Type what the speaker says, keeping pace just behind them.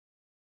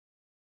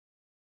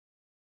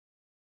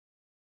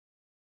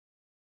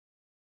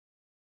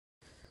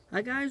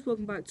Hi guys,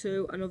 welcome back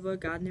to another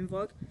gardening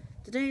vlog.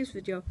 Today's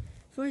video,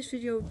 before this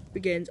video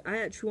begins, I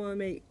actually want to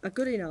make a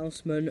good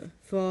announcement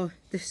for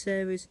this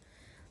series.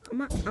 I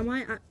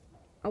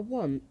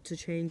want to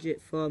change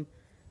it from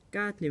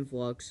gardening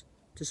vlogs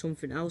to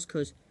something else,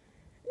 because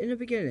in the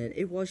beginning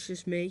it was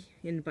just me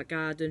in the back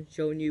garden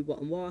showing you what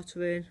I'm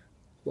watering,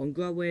 what I'm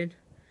growing.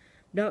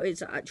 Now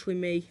it's actually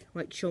me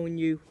showing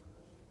you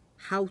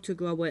how to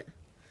grow it.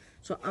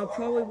 So I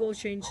probably will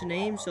change the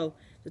name, so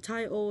the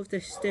title of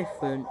this is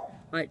different,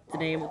 like the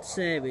name of the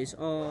series,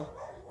 or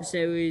the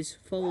series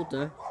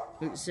folder,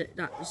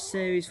 that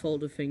series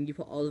folder thing you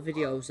put all the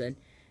videos in.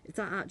 If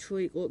that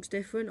actually looks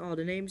different, or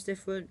the name's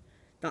different,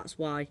 that's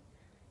why.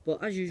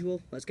 But as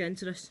usual, let's get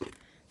into this.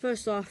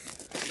 First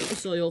off, the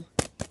soil.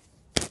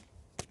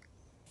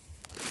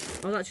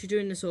 I was actually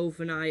doing this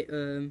overnight,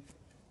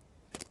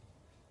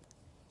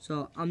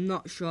 so I'm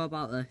not sure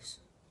about this.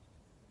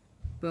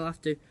 But I'll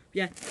have to.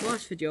 Yeah,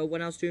 last video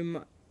when I was doing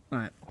my...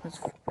 Right, let's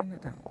bring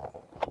that down.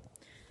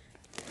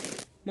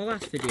 My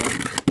last video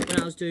when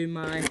I was doing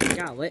my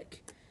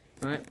garlic.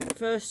 Right,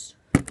 first...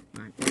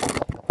 Right,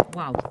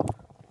 wow.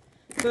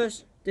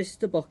 First, this is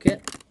the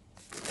bucket.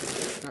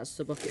 That's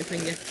the bucket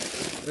finger.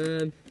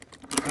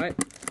 Right,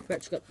 we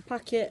actually got the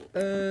packet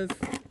of...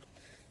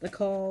 They're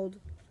called...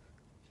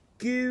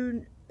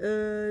 Guernsey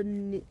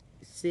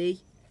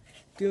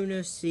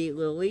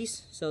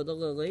Lilies. So the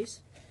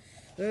lilies.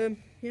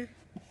 Yeah.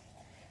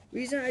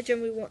 Reason I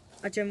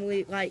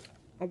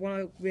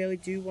really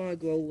do want to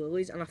grow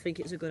lilies, and I think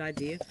it's a good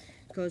idea,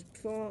 because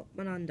before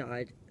my nan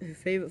died, her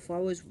favourite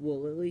flowers were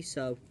lilies,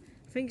 so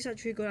I think it's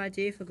actually a good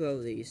idea if I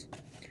grow these.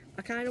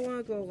 I kind of want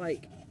to grow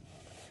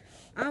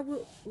are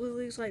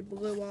lilies like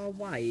blue or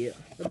white?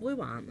 They're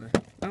blue, aren't they?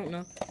 I don't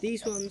know.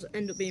 These ones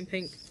end up being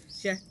pink.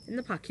 So yeah, in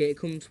the packet it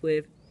comes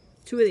with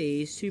 2 of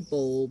these, 2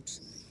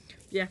 bulbs.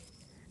 Yeah,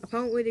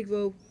 apparently they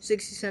grow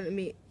 60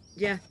 centimetres.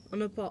 Yeah, on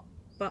the pot,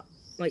 but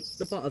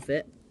the bottom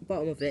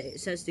of it, it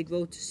says they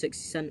grow to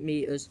 60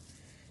 centimetres.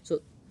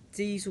 So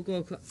these will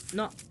grow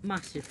not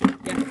massive,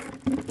 yeah,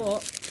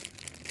 but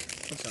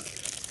what's that?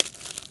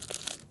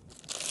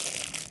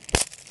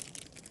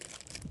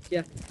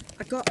 Yeah,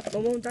 I got my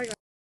mum and dad.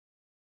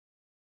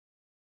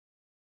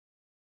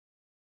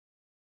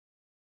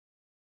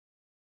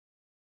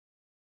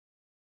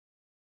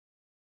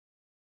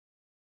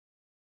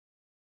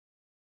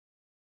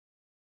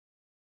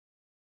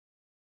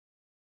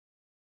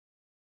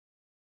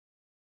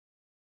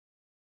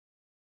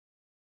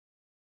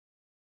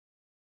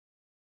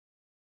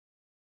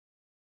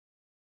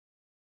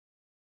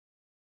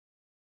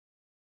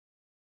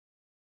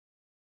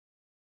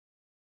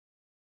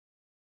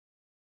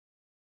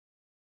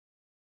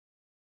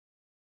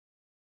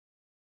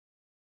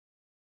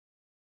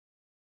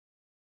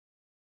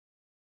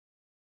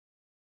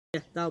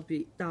 Yeah,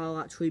 that'll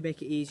actually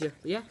make it easier.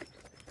 But yeah,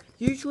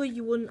 usually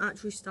you wouldn't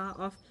actually start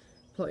off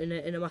putting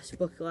it in a massive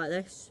bucket like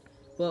this,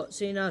 but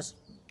seeing as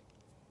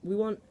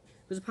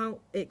because apparently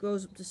it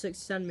grows up to 60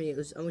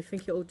 centimetres and we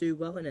think it'll do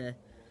well in here.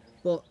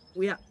 But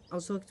I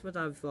was talking to my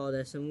dad before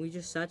this, and we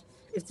just said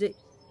I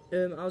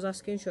was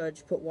asking should I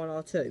just put 1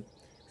 or 2,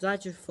 because I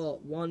just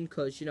thought 1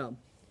 because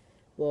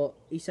but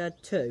he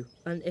said 2,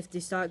 and if they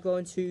start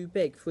growing too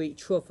big for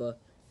each other,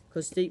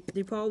 because they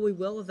probably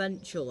will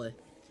eventually.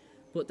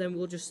 But then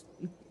we'll just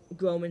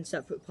grow them in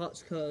separate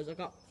pots, because I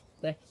got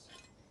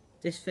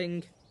this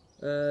thing,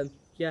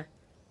 yeah,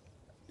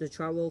 the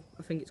trowel,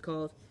 I think it's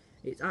called.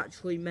 It's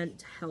actually meant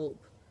to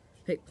help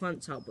pick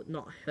plants out, but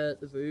not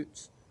hurt the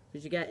roots.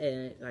 Because you get in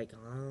it,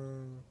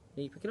 and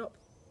you pick it up.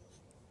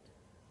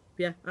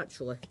 But yeah,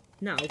 actually,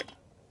 now, let's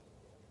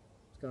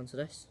go on to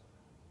this.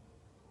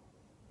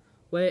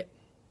 Wait.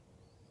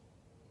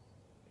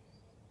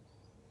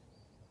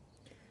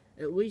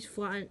 At least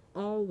flatten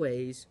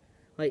always.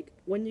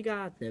 When you're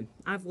gardening,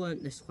 I've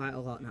learnt this quite a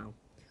lot now.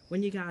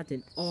 When you're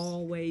gardening,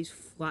 always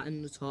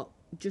flatten the top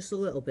just a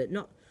little bit.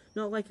 Not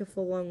like a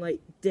full on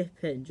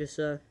dip in, just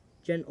a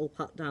gentle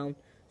pat down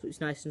so it's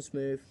nice and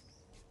smooth.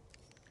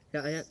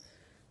 Yeah.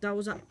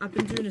 I've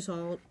been doing this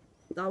all.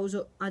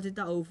 I did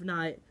that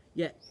overnight.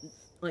 Yet,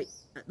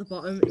 at the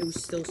bottom, it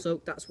was still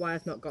soaked. That's why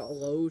I've not got a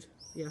load.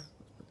 Yeah.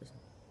 Let's put this in.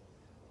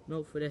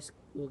 Note for this,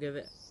 we'll give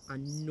it a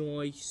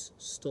nice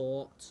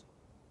start.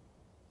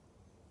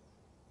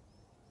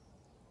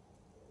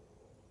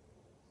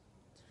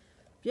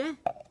 Yeah,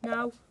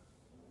 now,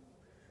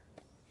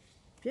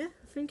 yeah,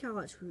 I think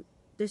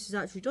this is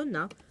actually done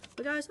now.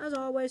 But guys, as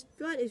always, if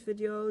you like these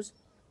videos,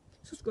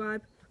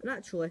 subscribe. And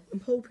actually, I'm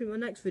hoping my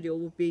next video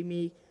will be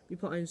me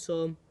putting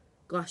some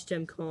glass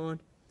gem corn.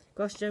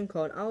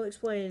 I'll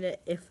explain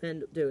it if I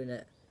end up doing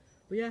it.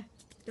 But yeah,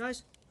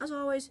 guys, as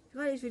always, if you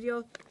like this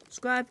video,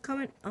 subscribe,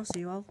 comment. I'll see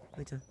you all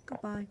later.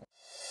 Goodbye.